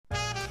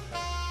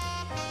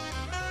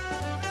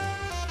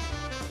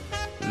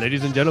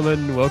Ladies and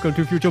gentlemen, welcome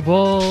to Future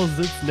Balls.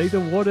 It's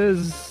Nathan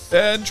Waters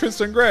And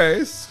Tristan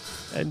Grace.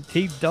 and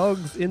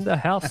T-Dogs in the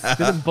house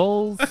spinning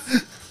balls.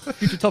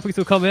 Future topics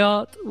will come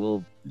out.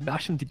 We'll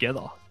mash them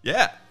together.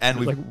 Yeah, and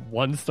There's we like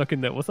one stuck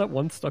in there. What's that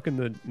one stuck in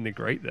the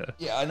grate there?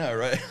 yeah, I know,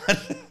 right?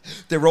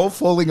 They're all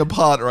falling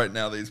apart right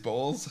now. These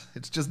balls.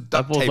 It's just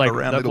duct tape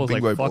around little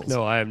bingo balls. Fuck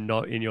no, I am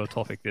not in your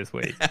topic this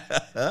week.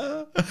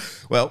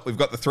 Well, we've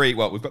got the three.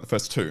 Well, we've got the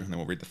first two, and then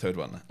we'll read the third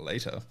one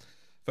later.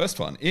 First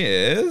one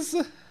is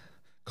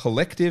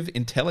collective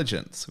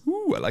intelligence.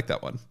 Ooh, I like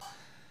that one.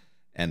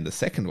 And the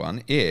second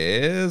one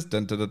is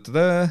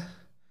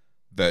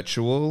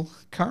virtual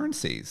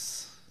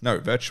currencies. No,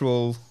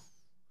 virtual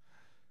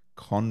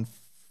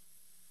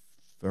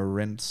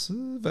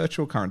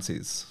virtual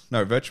currencies.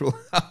 No, virtual.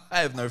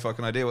 I have no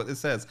fucking idea what this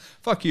says.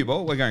 Fuck you,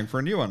 Ball. We're going for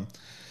a new one.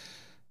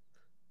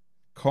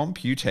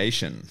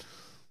 Computation.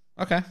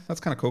 Okay, that's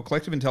kind of cool.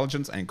 Collective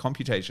intelligence and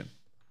computation.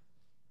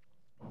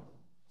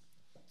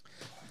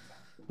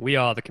 We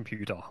are the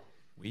computer.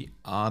 We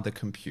are the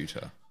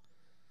computer.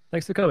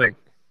 Thanks for coming.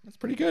 That's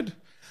pretty good.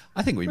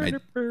 I think we made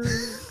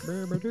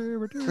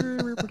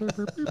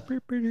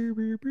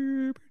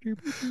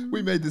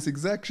this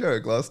exact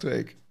joke last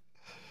week.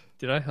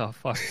 Did I? Oh,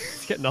 fuck.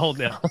 It's getting old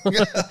now.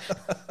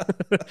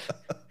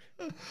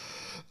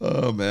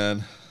 Oh,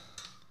 man.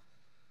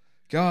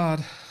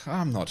 God,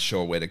 I'm not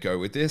sure where to go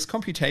with this.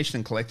 Computation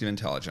and collective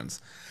intelligence.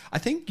 I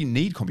think you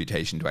need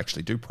computation to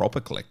actually do proper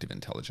collective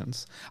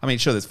intelligence. I mean,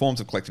 sure, there's forms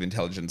of collective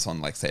intelligence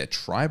on, like, say, a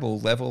tribal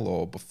level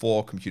or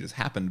before computers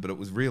happened, but it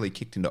was really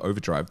kicked into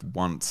overdrive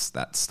once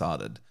that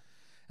started.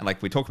 And,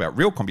 like, we talk about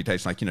real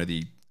computation, like, you know,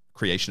 the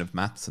creation of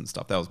maths and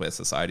stuff. That was where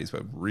societies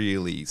were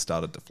really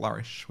started to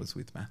flourish, was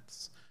with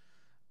maths.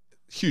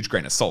 Huge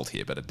grain of salt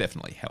here, but it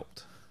definitely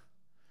helped.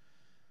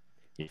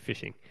 You're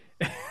fishing.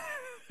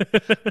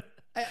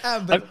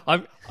 But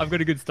I've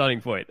got a good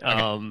starting point.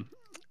 Okay.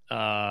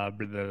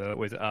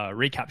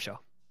 Recapture.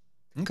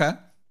 Okay.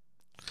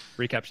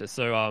 Recapture.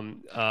 So,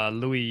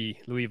 Louis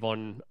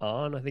von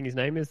Ahn, I think his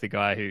name is the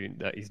guy who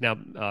he's now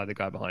the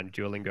guy behind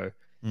Duolingo.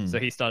 So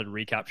he started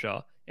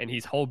Recapture, and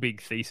his whole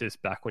big thesis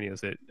back when he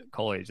was at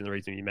college, and the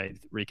reason he made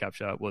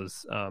Recapture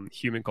was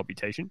human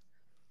computation.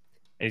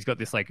 And he's got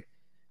this like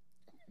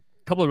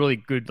couple of really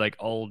good like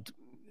old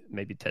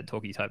maybe TED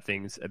Talky type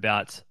things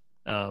about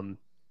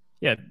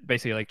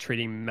basically like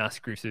treating mass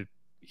groups of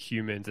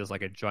humans as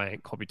like a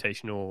giant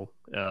computational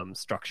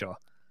structure.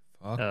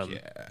 Fuck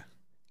yeah.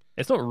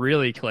 It's not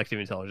really collective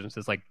intelligence.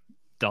 It's like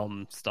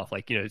dumb stuff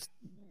like, you know, it's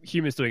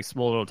humans doing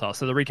small little tasks.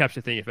 So the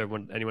recapture thing, if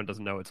anyone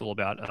doesn't know, it's all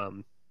about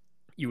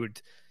you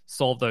would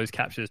solve those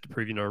captures to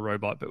prove you're not a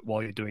robot, but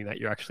while you're doing that,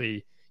 you're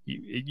actually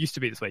it used to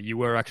be this way. You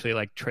were actually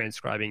like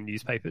transcribing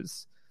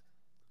newspapers.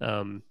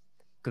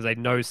 Because they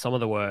know some of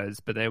the words,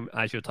 but then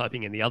as you're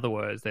typing in the other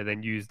words, they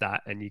then use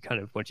that, and you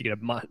kind of, once you get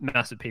a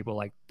mass of people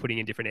like putting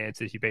in different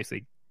answers, you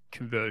basically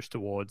converge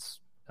towards,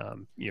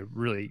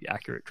 really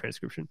accurate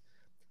transcription.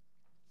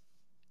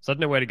 So I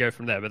don't know where to go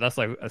from there, but that's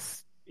like a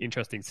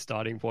interesting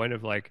starting point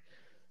of like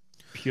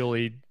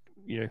purely,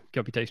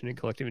 computation and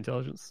collective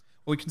intelligence.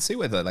 Well, we can see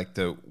where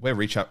where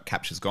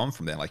recapture's gone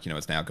from there. Like,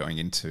 it's now going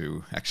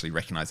into actually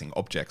recognizing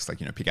objects, like,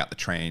 pick out the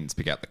trains,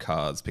 pick out the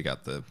cars, pick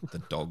out the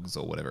dogs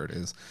or whatever it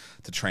is,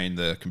 to train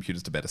the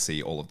computers to better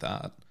see all of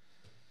that.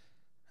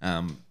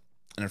 And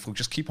if we'll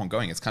just keep on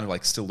going, it's kind of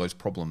like still those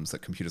problems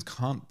that computers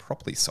can't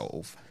properly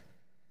solve,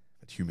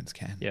 but humans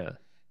can. Yeah.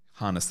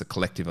 Harness the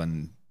collective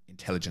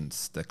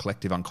intelligence, the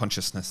collective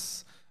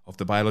unconsciousness of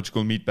the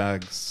biological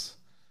meatbags.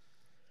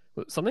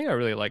 Something I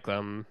really like,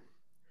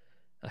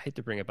 I hate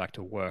to bring it back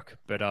to work,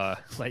 but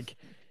like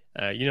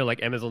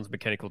Amazon's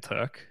Mechanical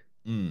Turk.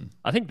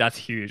 I think that's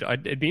huge.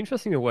 It'd be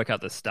interesting to work out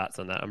the stats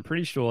on that. I'm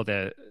pretty sure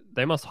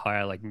they must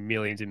hire like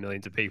millions and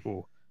millions of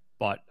people,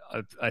 but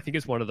I think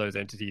it's one of those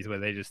entities where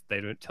they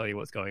don't tell you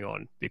what's going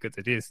on, because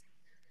it is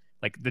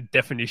like the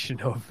definition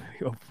of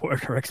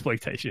worker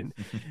exploitation.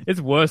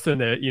 It's worse than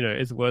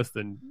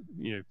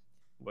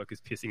workers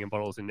pissing in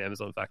bottles in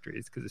Amazon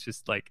factories, because it's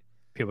just like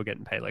people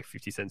getting paid like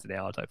 50 cents an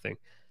hour type thing.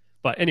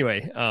 But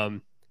anyway,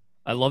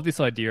 I love this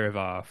idea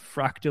of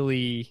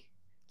fractally,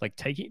 like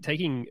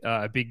taking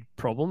a big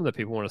problem that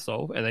people want to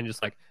solve, and then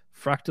just like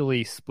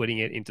fractally splitting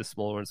it into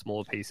smaller and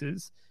smaller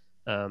pieces.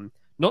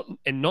 Not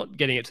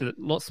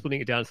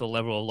splitting it down to the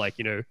level of like,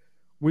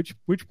 which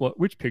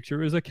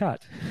picture is a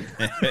cat?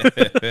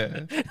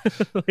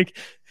 Like,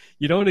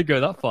 you don't want to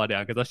go that far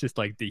down, because that's just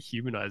like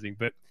dehumanizing.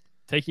 But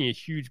taking a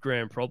huge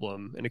grand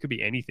problem, and it could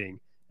be anything,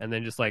 and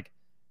then just like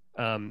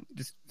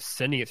just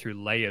sending it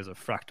through layers of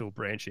fractal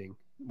branching,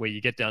 where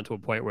you get down to a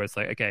point where it's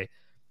like, okay,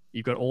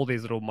 you've got all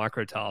these little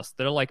micro tasks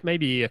that are like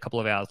maybe a couple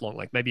of hours long.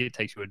 Like maybe it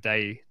takes you a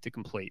day to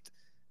complete,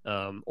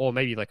 or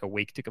maybe like a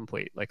week to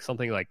complete. Like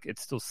something like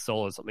it's still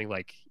solid, something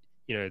like,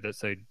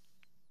 that's a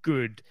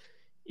good,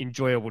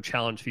 enjoyable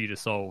challenge for you to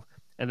solve,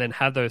 and then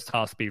have those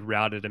tasks be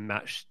routed and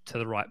matched to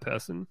the right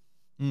person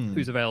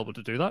who's available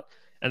to do that.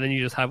 And then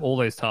you just have all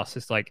those tasks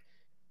just like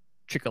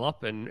trickle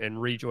up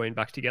and rejoin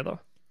back together.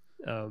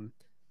 And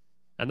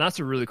that's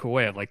a really cool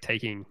way of like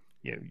taking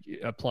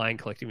applying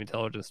collective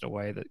intelligence in a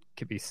way that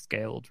could be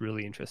scaled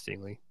really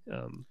interestingly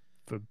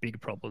for big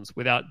problems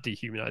without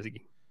dehumanizing,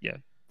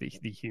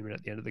 the human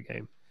at the end of the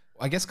game.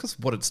 I guess because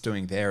what it's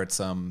doing there,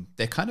 it's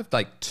they're kind of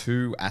like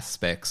two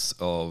aspects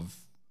of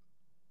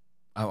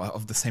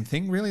the same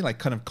thing, really, like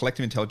kind of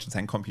collective intelligence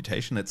and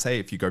computation. Let's say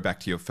if you go back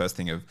to your first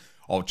thing of,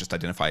 just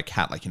identify a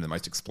cat, like in the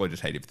most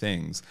exploitative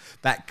things,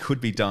 that could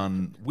be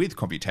done with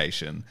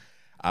computation.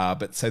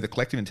 But so the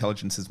collective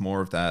intelligence is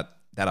more of that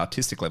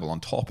artistic level on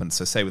top. And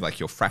so say with like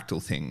your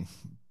fractal thing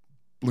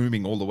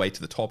blooming all the way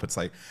to the top, it's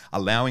like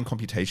allowing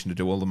computation to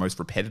do all the most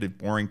repetitive,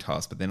 boring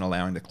tasks, but then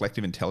allowing the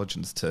collective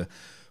intelligence to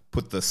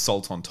put the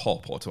salt on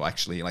top, or to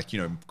actually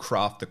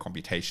craft the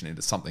computation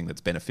into something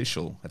that's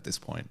beneficial at this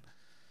point.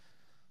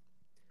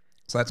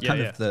 So that's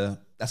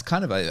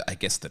kind of I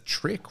guess the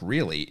trick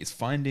really is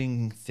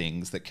finding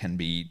things that can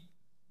be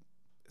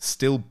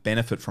still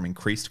benefit from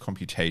increased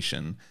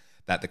computation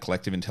that the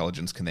collective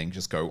intelligence can then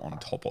just go on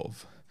top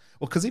of.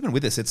 Well, because even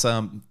with this, it's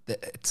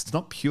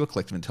not pure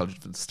collective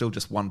intelligence, it's still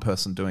just one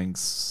person doing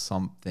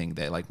something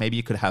there. Like maybe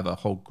you could have a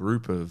whole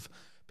group of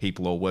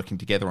people all working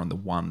together on the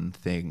one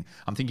thing.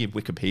 I'm thinking of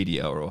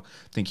Wikipedia, or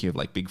thinking of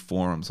like big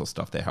forums or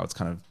stuff there, how it's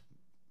kind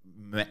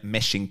of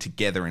meshing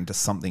together into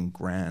something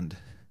grand.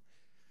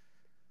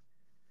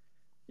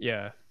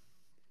 Yeah.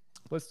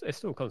 Well, it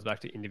still comes back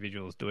to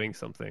individuals doing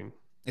something.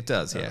 It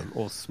does, yeah.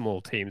 Or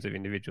small teams of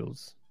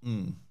individuals.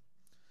 Mm.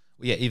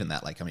 Well, yeah, even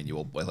that, like, I mean, you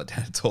all boil it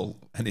down, it's all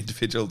an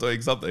individual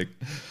doing something.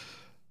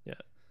 Yeah.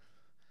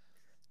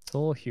 It's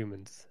all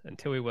humans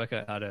until we work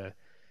out how to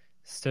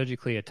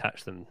surgically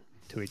attach them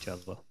to each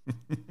other.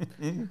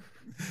 Then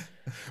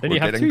you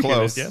have two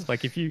humans, yeah?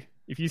 Like if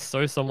you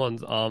sew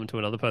someone's arm to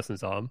another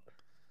person's arm,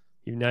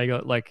 you've now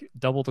got like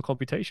double the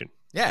computation.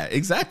 Yeah,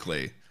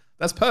 exactly.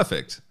 That's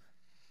perfect.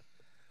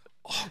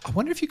 I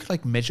wonder if you could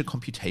like measure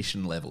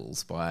computation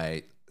levels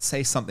by,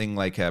 say, something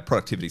like a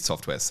productivity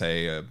software,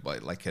 say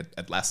like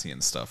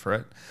Atlassian stuff,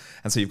 right?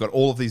 And so you've got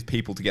all of these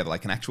people together,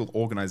 like an actual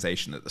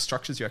organization. The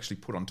structures you actually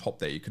put on top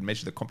there, you could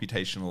measure the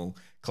computational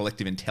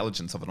collective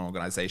intelligence of an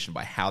organization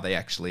by how they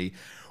actually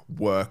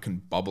work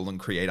and bubble and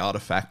create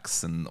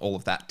artifacts and all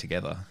of that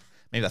together.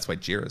 Maybe that's why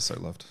Jira is so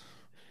loved.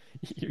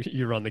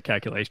 You run the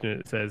calculation and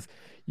it says,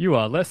 you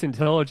are less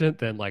intelligent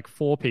than like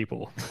 4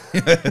 people.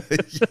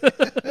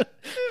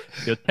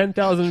 Your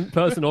 10,000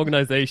 person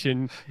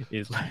organization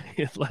is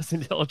less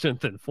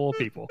intelligent than 4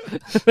 people.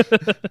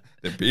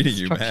 They're beating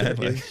you, man.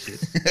 Like,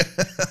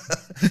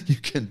 you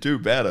can do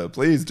better.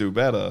 Please do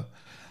better.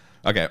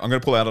 Okay, I'm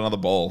going to pull out another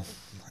ball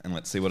and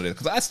let's see what it is.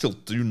 Because I still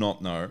do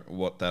not know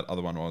what that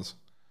other one was.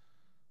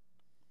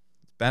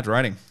 Bad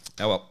writing.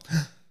 Oh, well.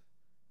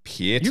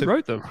 You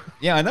wrote them.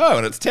 Yeah, I know,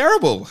 and it's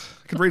terrible.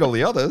 I could read all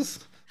the others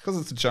because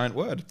it's a giant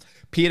word.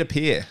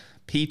 Peer-to-peer.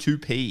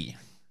 P2P.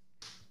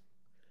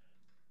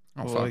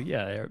 Oh, well,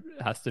 yeah, it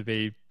has to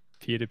be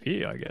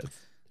peer-to-peer, I guess.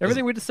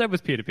 Everything we just said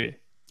was peer-to-peer.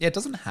 Yeah, it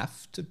doesn't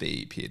have to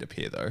be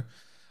peer-to-peer, though.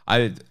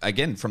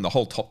 Again, from the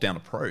whole top-down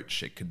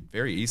approach, it could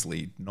very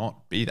easily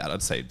not be that.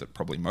 I'd say that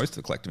probably most of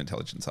the collective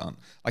intelligence aren't.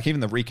 Like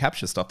even the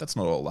reCAPTCHA stuff, that's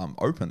not all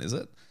open, is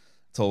it?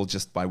 It's all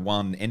just by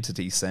one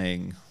entity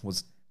saying,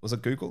 was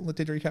it Google that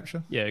did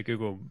reCAPTCHA? Yeah,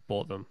 Google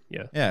bought them,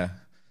 yeah. Yeah.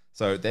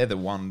 So they're the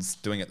ones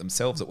doing it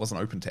themselves. It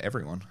wasn't open to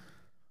everyone.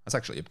 That's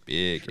actually a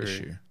big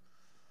issue.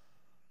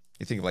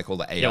 You think of like all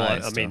the AI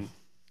stuff. I mean,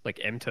 like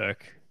MTurk.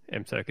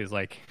 MTurk is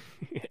like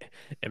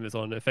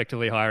Amazon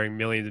effectively hiring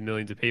millions and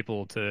millions of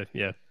people to,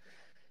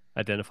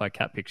 identify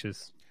cat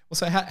pictures. Well,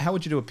 so how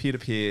would you do a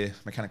peer-to-peer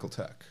mechanical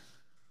Turk?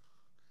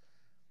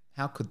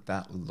 How could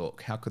that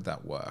look? How could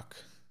that work?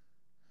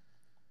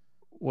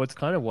 Well, it's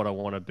kind of what I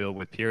want to build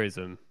with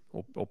Peerism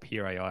or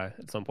Peer AI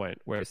at some point,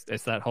 where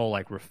it's that whole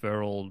like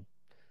referral,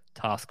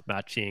 task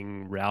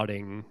matching,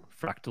 routing,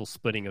 fractal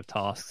splitting of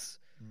tasks.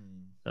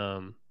 I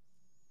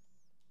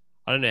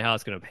don't know how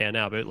it's going to pan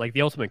out, but like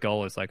the ultimate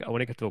goal is like I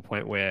want to get to a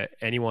point where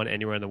anyone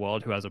anywhere in the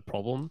world who has a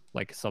problem,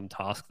 like some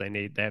task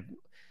they have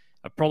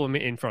a problem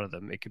in front of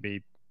them. It could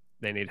be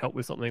they need help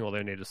with something or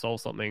they need to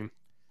solve something.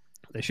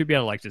 They should be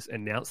able to like just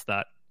announce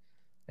that,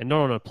 and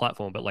not on a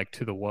platform, but like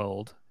to the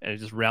world, and it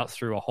just routes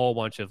through a whole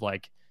bunch of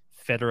like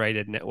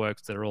federated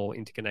networks that are all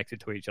interconnected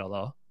to each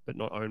other, but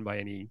not owned by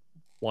any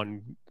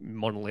one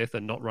monolith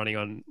and not running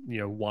on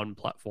one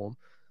platform.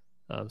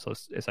 So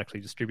it's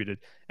actually distributed,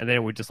 and then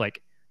it would just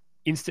like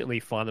instantly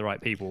find the right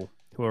people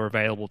who are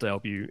available to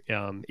help you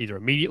either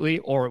immediately,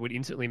 or it would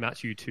instantly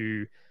match you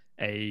to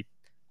a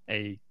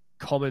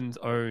commons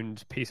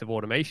owned piece of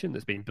automation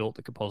that's been built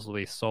that could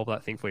possibly solve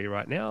that thing for you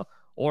right now,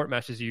 or it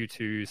matches you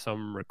to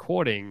some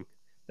recording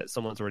that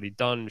someone's already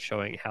done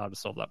showing how to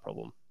solve that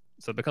problem.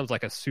 So it becomes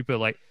like a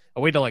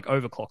way to like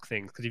overclock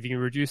things, because if you can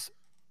reduce,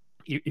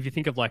 if you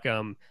think of like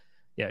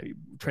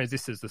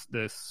transistors,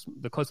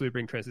 the closer we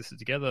bring transistors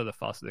together, the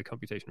faster the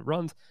computation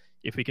runs.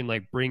 If we can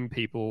like bring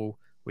people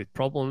with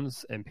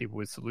problems and people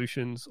with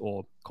solutions,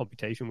 or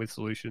computation with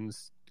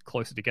solutions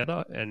closer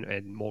together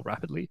and more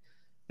rapidly,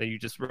 then you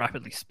just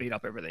rapidly speed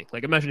up everything.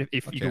 Like imagine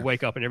if you could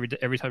wake up and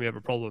every time you have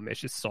a problem, it's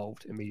just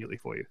solved immediately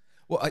for you.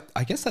 Well,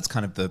 I guess that's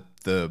kind of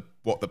the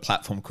what the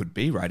platform could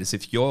be, right? Is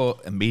if you're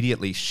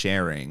immediately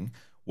sharing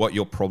what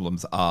your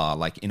problems are,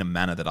 like in a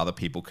manner that other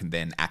people can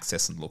then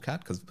access and look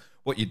at. Because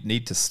what you'd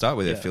need to start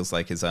with, it feels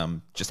like, is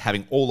just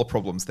having all the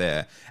problems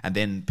there, and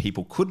then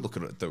people could look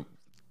at the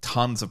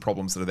tons of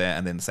problems that are there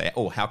and then say,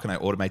 oh, how can I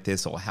automate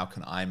this, or how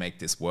can I make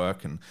this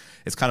work? And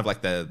it's kind of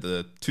like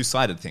the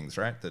two-sided things,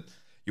 right? That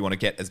you want to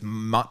get as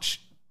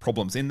much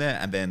problems in there,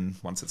 and then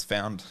once it's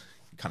found,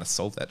 you kind of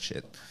solve that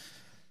shit.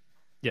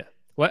 Yeah.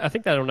 Well, I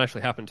think that'll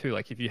naturally happen too.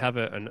 Like if you have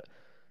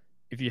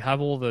if you have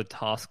all the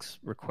tasks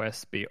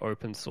requests be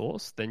open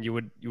source, then you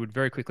would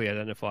very quickly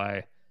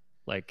identify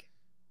like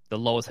the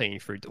lowest hanging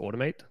fruit to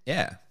automate.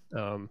 Yeah.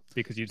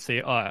 Because you'd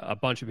see a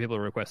bunch of people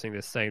are requesting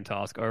this same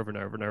task over and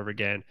over and over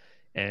again,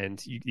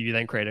 and you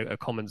then create a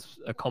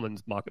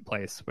commons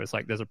marketplace where it's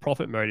like there's a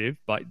profit motive,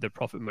 but the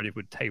profit motive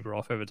would taper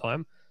off over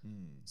time.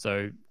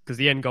 So because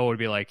the end goal would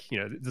be like,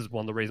 this is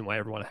one of the reasons why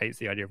everyone hates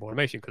the idea of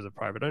automation, because of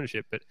private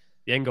ownership, but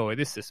the end goal of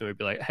this system would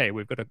be like, hey,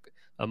 we've got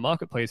a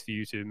marketplace for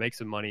you to make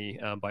some money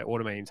by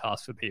automating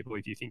tasks for people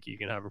if you think you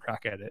can have a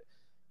crack at it.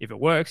 If it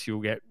works,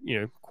 you'll get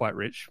quite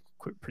rich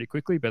pretty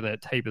quickly, but then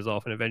it tapers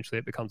off and eventually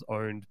it becomes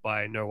owned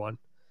by no one,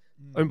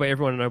 owned by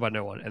everyone and owned by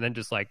no one. And then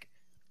just like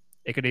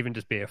it could even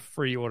just be a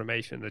free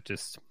automation that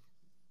it's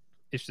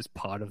just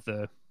part of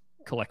the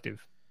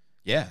collective.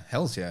 Yeah,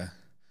 hells yeah.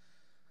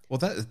 Well,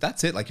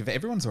 that's it. Like if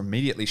everyone's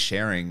immediately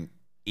sharing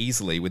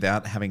easily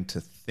without having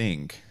to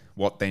think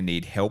what they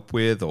need help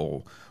with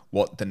or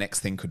what the next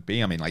thing could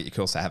be. I mean, like you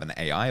could also have an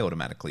AI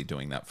automatically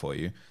doing that for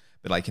you,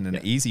 but like in an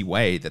easy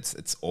way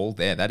it's all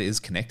there. That is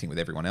connecting with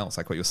everyone else.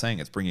 Like what you're saying,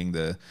 it's bringing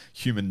the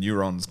human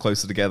neurons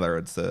closer together.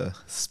 It's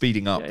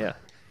speeding up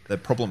the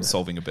problem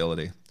solving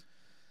ability.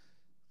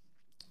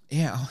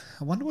 Yeah,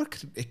 I wonder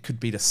what it could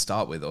be to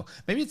start with, or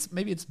maybe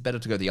it's better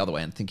to go the other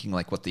way and thinking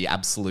like what the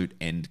absolute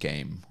end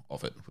game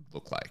of it would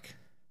look like.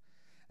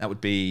 That would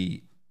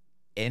be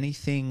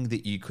anything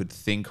that you could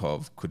think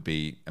of could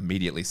be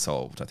immediately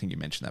solved. I think you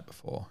mentioned that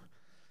before.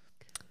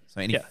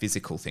 So any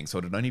physical thing. So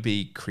it would only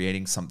be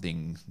creating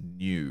something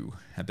new,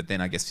 but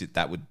then I guess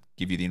that would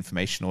give you the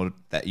information or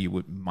that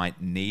you might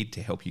need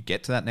to help you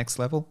get to that next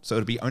level. So it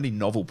would be only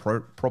novel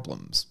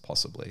problems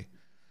possibly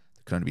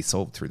that could only be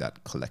solved through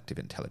that collective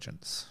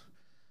intelligence.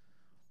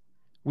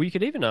 Well, you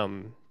could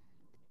even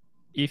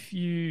if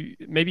you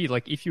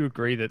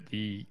agree that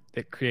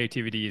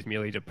creativity is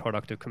merely the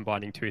product of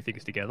combining two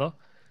things together,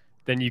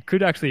 then you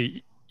could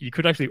actually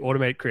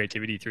automate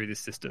creativity through this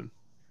system.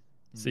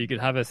 So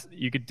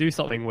you could do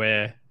something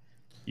where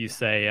you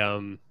say,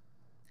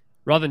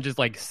 rather than just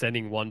like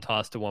sending one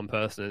task to one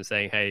person and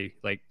saying, hey,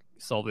 like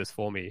solve this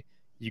for me,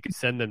 you could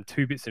send them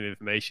 2 bits of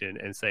information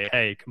and say,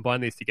 hey,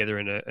 combine these together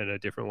in a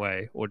different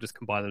way, or just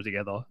combine them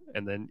together.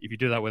 And then if you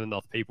do that with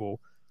enough people,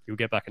 you'll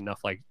get back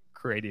enough like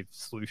creative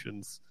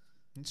solutions.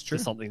 It's true.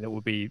 To something that will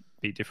be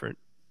different.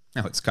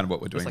 No, it's kind of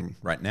what we're doing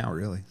right now,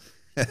 really.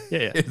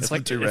 Yeah. It's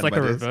like a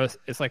reverse.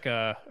 It's like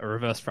a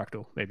reverse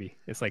fractal. Maybe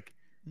it's like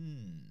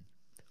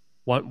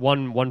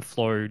one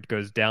flow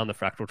goes down the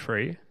fractal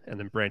tree and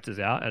then branches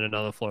out, and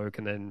another flow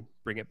can then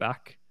bring it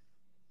back.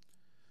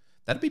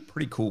 That'd be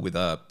pretty cool with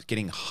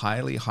getting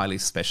highly, highly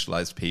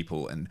specialized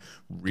people and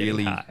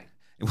really getting high.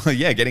 Well,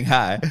 yeah, getting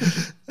high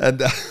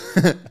and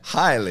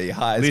highly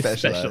high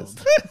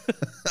specialized.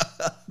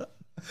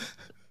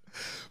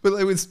 But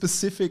like with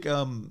specific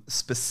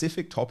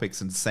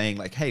topics and saying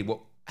like, hey,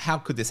 how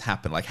could this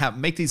happen? Like,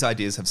 make these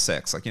ideas have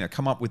sex? Like,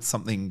 come up with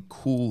something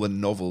cool and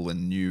novel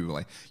and new.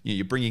 Like,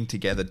 you're bringing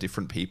together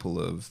different people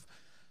of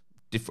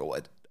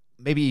different,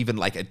 maybe even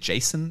like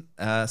adjacent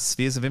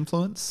spheres of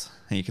influence.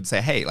 And you could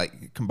say, hey,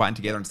 like combine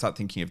together and start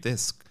thinking of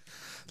this.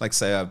 Like,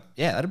 say,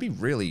 that'd be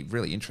really,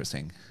 really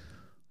interesting.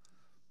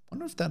 I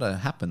wonder if that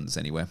happens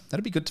anywhere.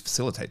 That'd be good to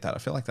facilitate that. I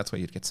feel like that's where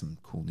you'd get some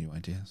cool new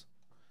ideas.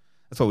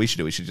 That's what we should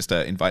do. We should just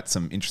invite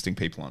some interesting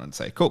people on and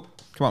say, cool,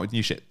 come up with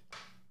new shit.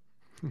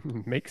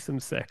 Make some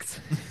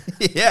sex.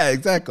 Yeah,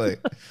 exactly.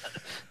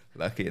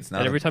 Lucky it's not.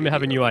 And every time you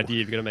have a new idea,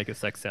 you're going to make a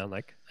sex sound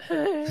like...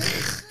 I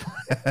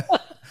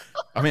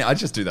mean, I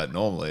just do that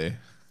normally.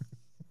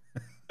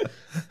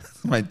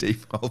 That's my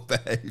default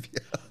behavior.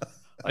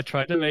 I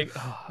tried to make...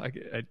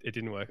 it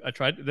didn't work. I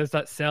tried... There's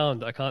that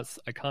sound. I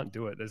can't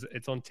do it.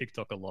 It's on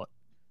TikTok a lot.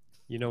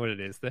 You know what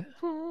it is there?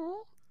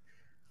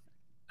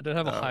 I don't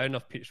have a high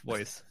enough pitched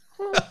voice.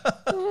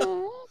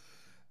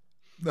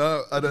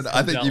 No, I don't know.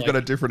 I think you've got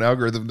a different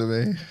algorithm to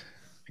me.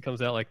 It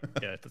comes out like,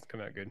 it doesn't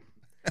come out good.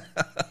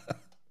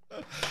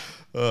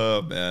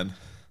 Oh, man.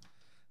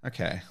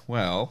 Okay,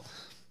 well,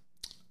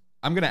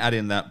 I'm going to add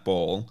in that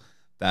ball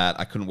that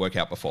I couldn't work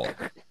out before.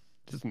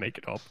 Just make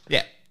it up.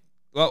 Yeah.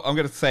 Well, I'm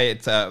going to say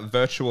it's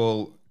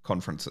virtual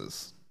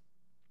conferences.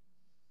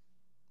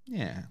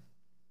 Yeah.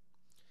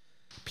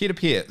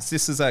 Peer-to-peer.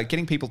 This is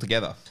getting people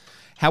together.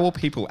 How will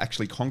people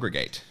actually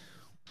congregate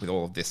with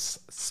all of this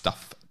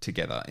stuff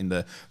together in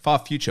the far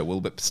future?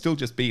 Will it still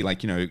just be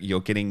like,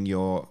 you're getting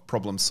your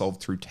problem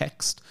solved through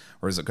text?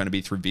 Or is it going to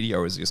be through video?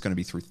 Or is it just going to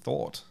be through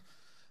thought?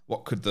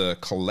 What could the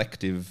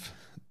collective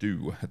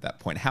do at that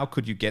point? How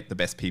could you get the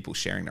best people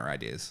sharing their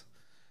ideas?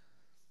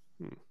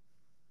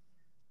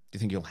 you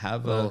think you'll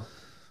have Well,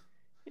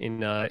 in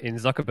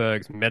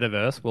Zuckerberg's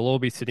metaverse, we'll all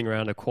be sitting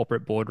around a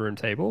corporate boardroom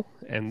table,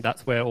 and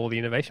that's where all the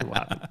innovation will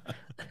happen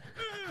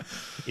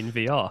in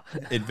VR.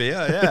 in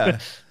VR? Yeah,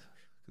 because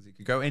you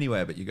could go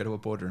anywhere, but you go to a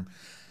boardroom.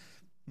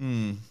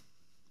 Hmm.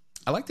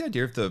 I like the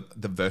idea of the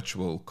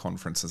virtual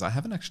conferences. I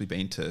haven't actually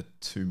been to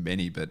too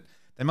many, but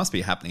they must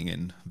be happening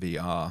in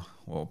VR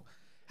or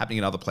happening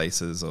in other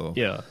places. Or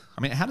Yeah.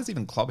 I mean, how does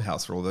even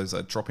Clubhouse or all those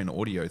drop-in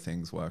audio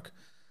things work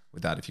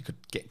with that? If you could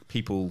get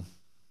people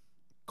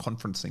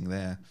conferencing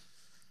there,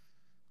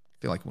 I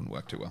feel like it wouldn't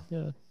work too well.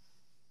 Yeah.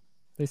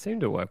 They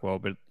seem to work well,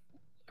 but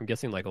I'm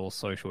guessing like all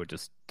social, it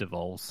just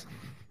devolves.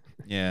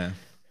 Yeah.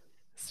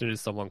 As soon as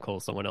someone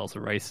calls someone else a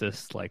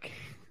racist, like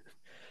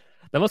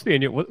that must be a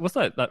new. What's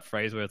that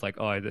phrase where it's like,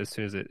 oh, as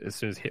soon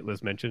as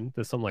Hitler's mentioned,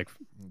 there's some like,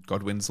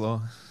 Godwin's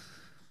law.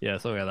 yeah,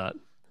 something like that.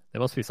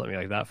 There must be something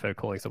like that for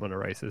calling someone a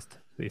racist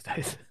these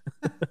days.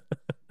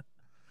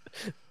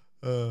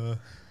 Yeah,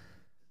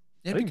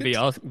 I think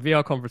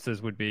VR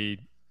conferences would be,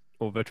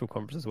 or virtual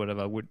conferences,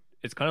 whatever.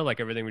 It's kind of like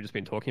everything we've just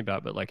been talking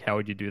about, but like, how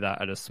would you do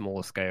that at a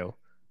smaller scale?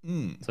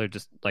 So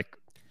just like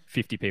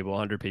 50 people,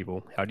 100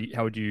 people. How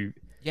would you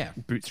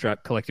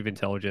bootstrap collective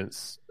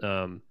intelligence?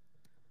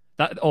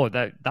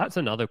 That's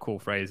another cool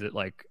phrase that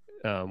like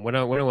when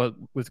I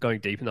was going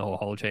deep in the whole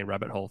holochain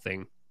rabbit hole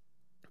thing,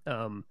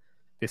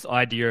 this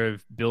idea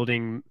of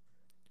building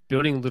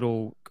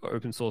little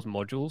open source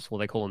modules, or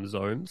they call them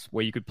zones,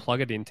 where you could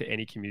plug it into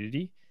any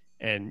community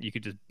and you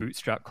could just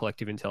bootstrap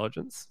collective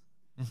intelligence.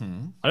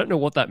 Mm-hmm. I don't know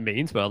what that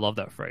means, but I love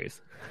that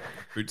phrase.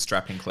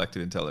 Bootstrapping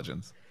collective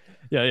intelligence.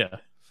 Yeah.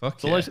 Fuck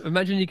So yeah.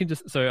 imagine you can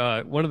just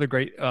one of the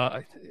great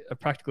a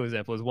practical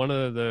example is one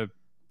of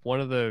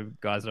the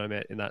guys that I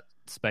met in that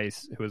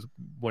space who was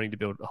wanting to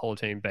build a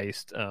holochain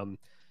based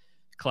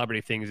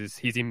collaborative things is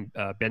he's in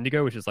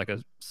Bendigo, which is like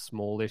a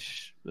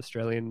smallish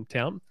Australian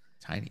town.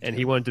 Tiny. And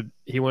he wanted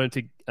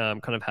to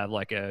kind of have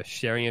like a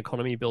sharing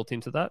economy built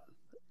into that.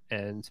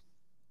 And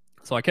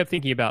so I kept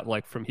thinking about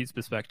like from his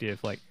perspective,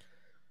 like,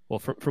 well,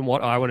 from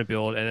what I want to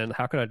build, and then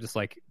how can I just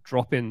like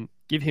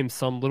give him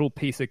some little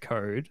piece of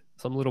code,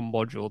 some little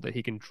module that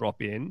he can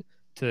drop in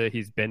to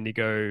his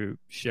Bendigo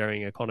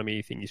sharing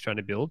economy thing he's trying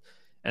to build,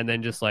 and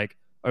then just like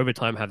over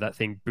time have that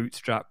thing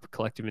bootstrap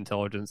collective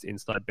intelligence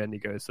inside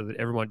Bendigo so that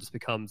everyone just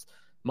becomes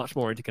much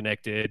more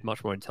interconnected,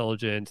 much more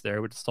intelligent. They're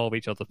able to solve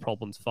each other's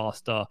problems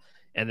faster,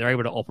 and they're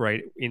able to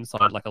operate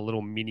inside like a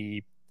little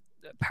mini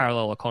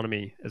parallel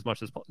economy as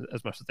much as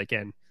they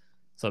can.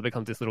 So it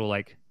becomes this little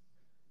like,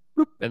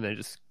 whoop, and then it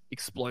just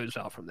explodes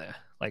out from there.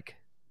 Like,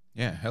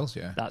 yeah, hell's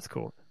yeah. That's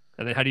cool.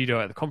 And then how do you do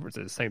it at the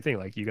conferences? Same thing.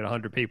 Like you got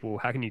 100 people.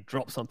 How can you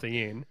drop something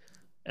in,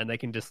 and they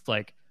can just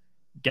like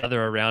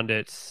gather around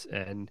it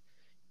and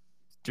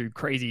do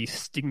crazy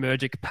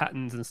stigmergic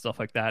patterns and stuff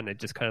like that, and it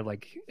just kind of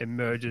like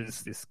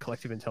emerges this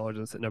collective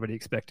intelligence that nobody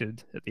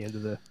expected at the end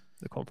of the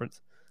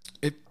conference.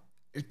 It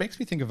makes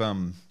me think of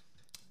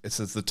it's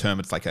the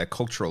term. It's like a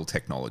cultural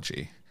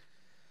technology.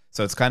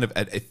 So it's kind of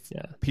if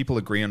people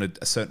agree on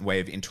a certain way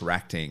of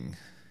interacting,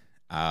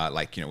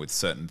 like with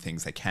certain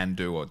things they can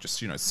do, or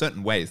just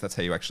certain ways. That's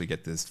how you actually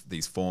get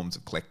these forms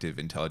of collective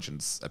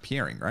intelligence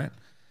appearing, right?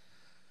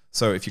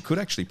 So if you could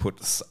actually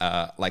put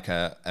like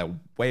a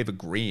way of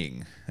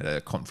agreeing at a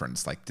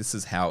conference, like this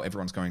is how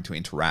everyone's going to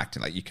interact,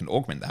 and like you can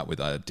augment that with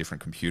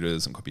different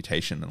computers and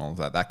computation and all of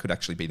that. That could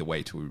actually be the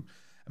way to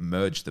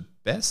emerge the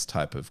best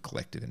type of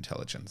collective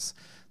intelligence.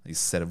 These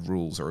set of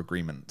rules or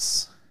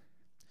agreements.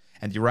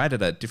 And you're right,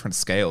 at different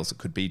scales, it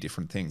could be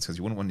different things, because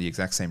you wouldn't want the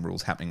exact same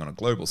rules happening on a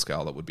global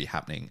scale that would be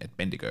happening at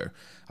Bendigo.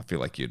 I feel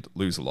like you'd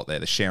lose a lot there.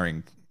 The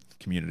sharing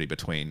community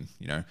between,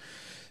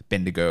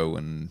 Bendigo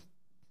and,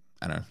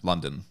 I don't know,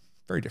 London,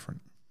 very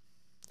different.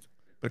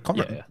 But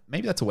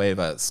maybe that's a way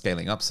of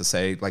scaling up. So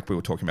say, like we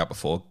were talking about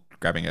before,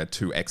 grabbing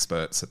two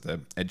experts at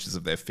the edges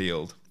of their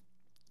field,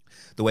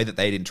 the way that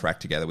they'd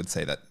interact together would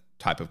say that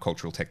type of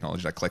cultural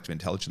technology, like collective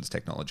intelligence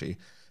technology,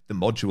 the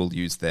module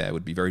used there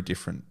would be very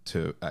different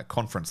to a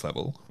conference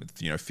level with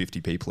 50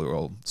 people who are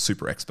all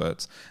super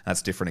experts.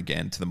 That's different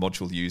again to the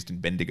module used in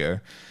Bendigo,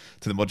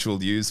 to the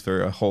module used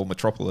for a whole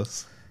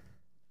metropolis.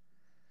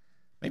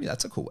 Maybe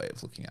that's a cool way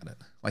of looking at it.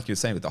 Like you were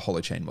saying with the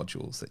holochain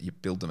modules, that you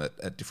build them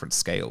at different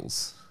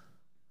scales.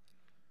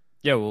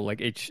 Yeah, well,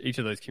 like each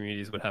of those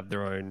communities would have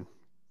their own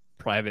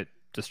private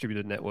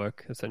distributed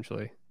network,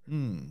 essentially.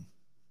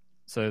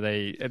 So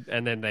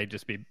then they'd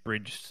just be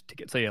bridged to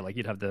get. So yeah, like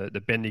you'd have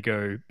the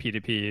Bendigo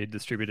peer-to-peer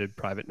distributed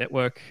private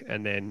network,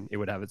 and then it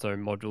would have its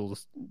own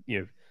modules,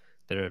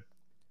 that are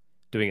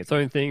doing its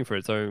own thing for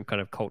its own kind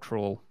of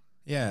cultural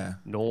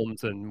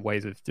norms and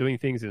ways of doing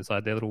things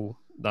inside their little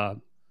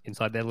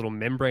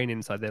membrane,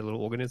 inside their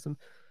little organism.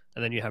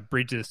 And then you have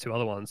bridges to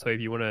other ones. So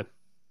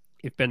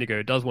if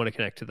Bendigo does want to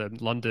connect to the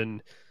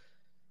London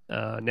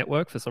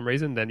network for some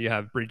reason, then you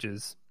have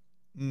bridges.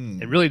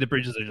 And really the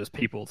bridges are just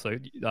people. So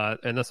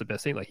and that's the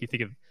best thing. Like you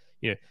think of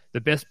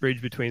the best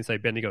bridge between say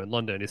Bendigo and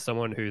London is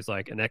someone who's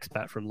like an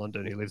expat from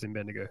London who lives in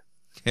Bendigo.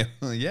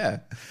 Yeah.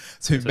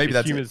 So So maybe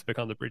that's humans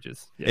become the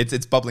bridges. Yeah.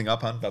 it's bubbling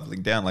up and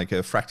bubbling down, like a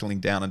fractaling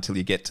down until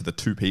you get to the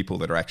two people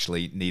that are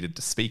actually needed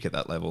to speak at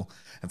that level.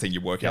 And then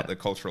you work out the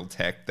cultural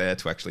tech there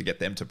to actually get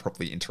them to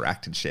properly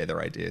interact and share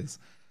their ideas.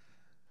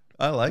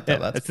 I like that.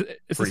 Yeah, That's it's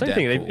the pretty same damn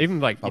thing. cool. Even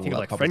like you Bubble think of up,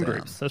 like bubble friend down.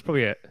 groups. That's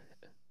probably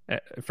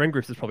friend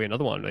groups is probably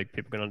another one. Like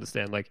people can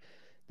understand. Like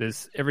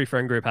there's every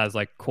friend group has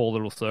like core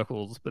little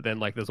circles, but then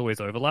like there's always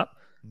overlap,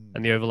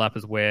 and the overlap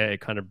is where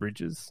it kind of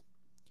bridges.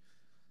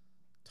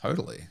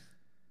 Totally.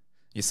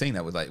 You're seeing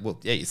that with like, well,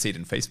 yeah, you see it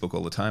in Facebook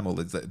all the time, all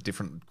the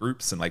different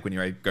groups. And like when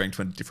you're going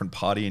to a different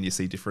party and you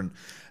see different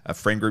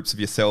friend groups of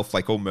yourself,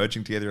 like all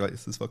merging together, you're like,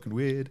 this is fucking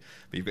weird.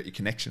 But you've got your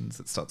connections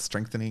that start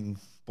strengthening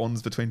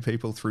bonds between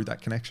people through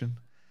that connection.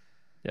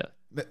 Yeah.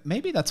 But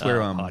maybe that's where,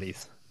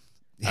 parties.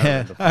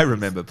 yeah, I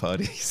remember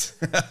parties.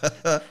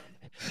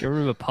 You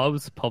remember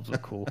pubs? Pubs were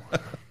cool.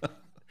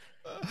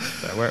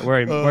 So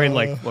we're in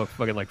like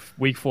fucking like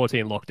week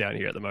 14 lockdown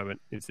here at the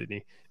moment in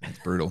Sydney. It's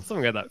brutal.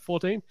 Something like that.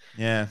 14.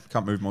 Yeah,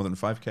 can't move more than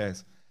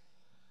 5Ks.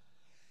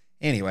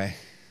 Anyway,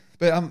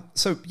 but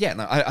so yeah,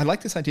 no, I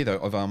like this idea though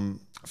of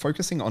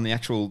focusing on the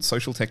actual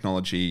social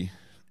technology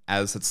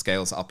as it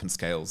scales up and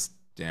scales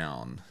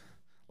down,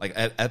 like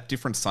at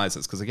different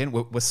sizes. Because again,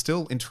 we're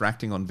still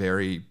interacting on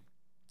very,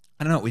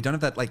 I don't know, we don't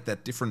have that like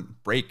that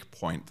different break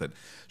point that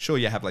sure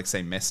you have like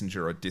say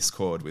Messenger or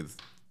Discord with.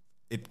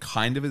 It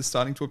kind of is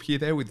starting to appear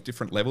there with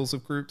different levels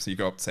of groups. So you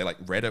go up, say, like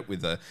Reddit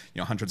with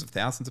hundreds of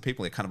thousands of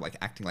people. They're kind of like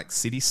acting like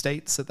city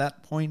states at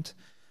that point.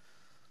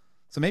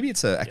 So maybe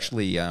it's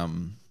actually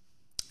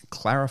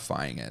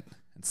clarifying it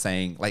and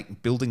saying,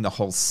 like, building the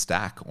whole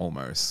stack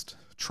almost,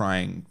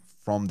 trying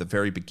from the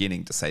very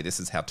beginning to say this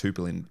is how 2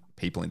 billion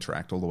people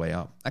interact all the way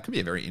up. That could be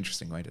a very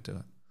interesting way to do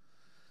it.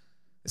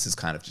 This is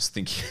kind of just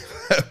thinking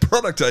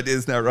product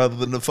ideas now rather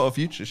than the far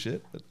future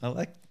shit. But I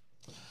like.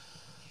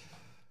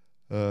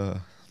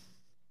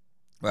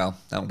 Well,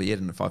 that'll be it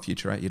in the far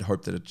future, right? You'd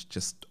hope that it's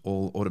just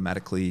all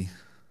automatically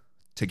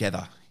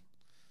together.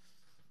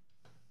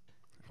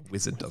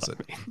 Wizard does it.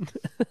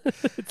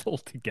 It's all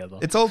together.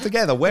 It's all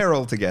together. We're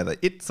all together.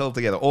 It's all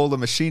together. All the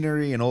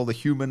machinery and all the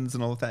humans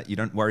and all of that. You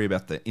don't worry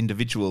about the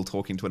individual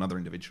talking to another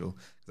individual.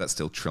 That's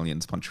still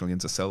trillions upon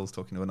trillions of cells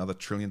talking to another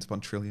trillions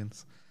upon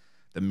trillions.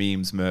 The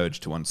memes merge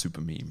to one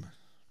super meme.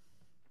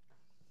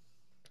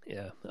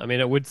 Yeah. I mean,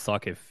 it would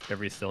suck if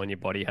every cell in your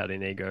body had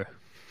an ego.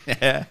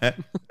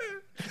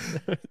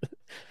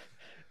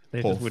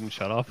 They just wouldn't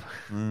shut up.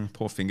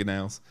 Poor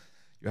fingernails.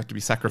 You have to be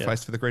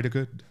sacrificed for the greater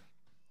good.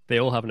 They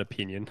all have an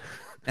opinion.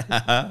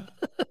 I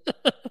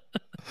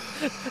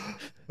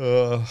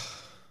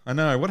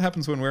know. What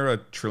happens when we're a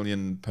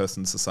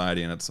trillion-person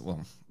society and it's,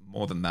 well,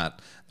 more than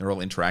that? They're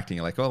all interacting.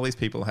 You're like, oh, these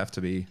people have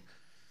to be,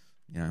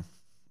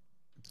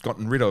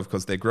 gotten rid of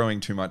because they're growing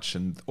too much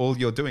and all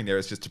you're doing there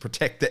is just to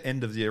protect the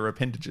end of your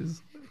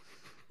appendages.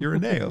 You're a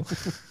nail.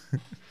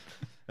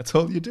 That's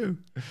all you do.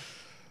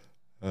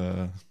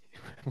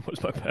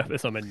 What's my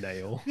purpose? I'm a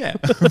nail. Yeah.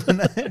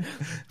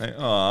 Like,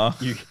 aw.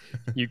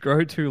 You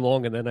grow too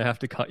long and then I have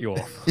to cut you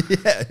off.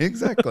 Yeah,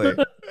 exactly.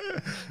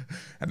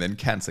 And then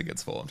cancer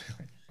gets formed.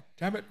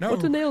 Damn it, no.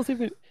 What do nails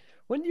even...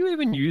 When do you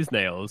even use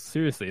nails?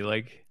 Seriously,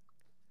 like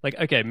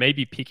okay,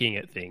 maybe picking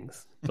at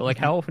things. But like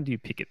how often do you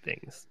pick at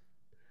things?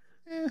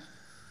 Yeah.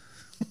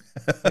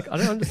 Like, I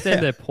don't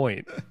understand their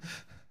point.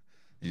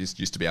 You just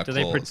used to be our Do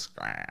claws.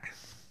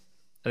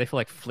 Are they for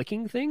like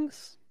flicking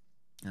things?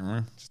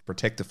 Just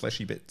protect the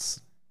fleshy bits.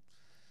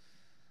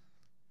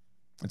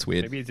 It's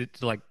weird. Maybe is it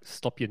to like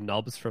stop your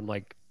nubs from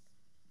like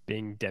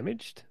being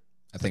damaged?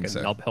 I think like a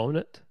so. nub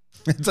helmet?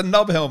 It's a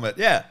nub helmet,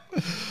 yeah.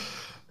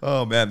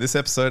 Oh man, this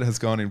episode has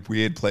gone in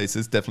weird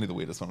places. Definitely the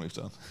weirdest one we've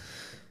done.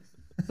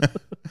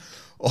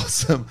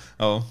 Awesome.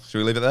 Oh, should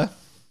we leave it there?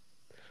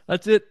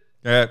 That's it.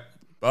 Yeah.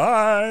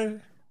 Bye.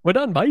 We're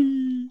done. Bye.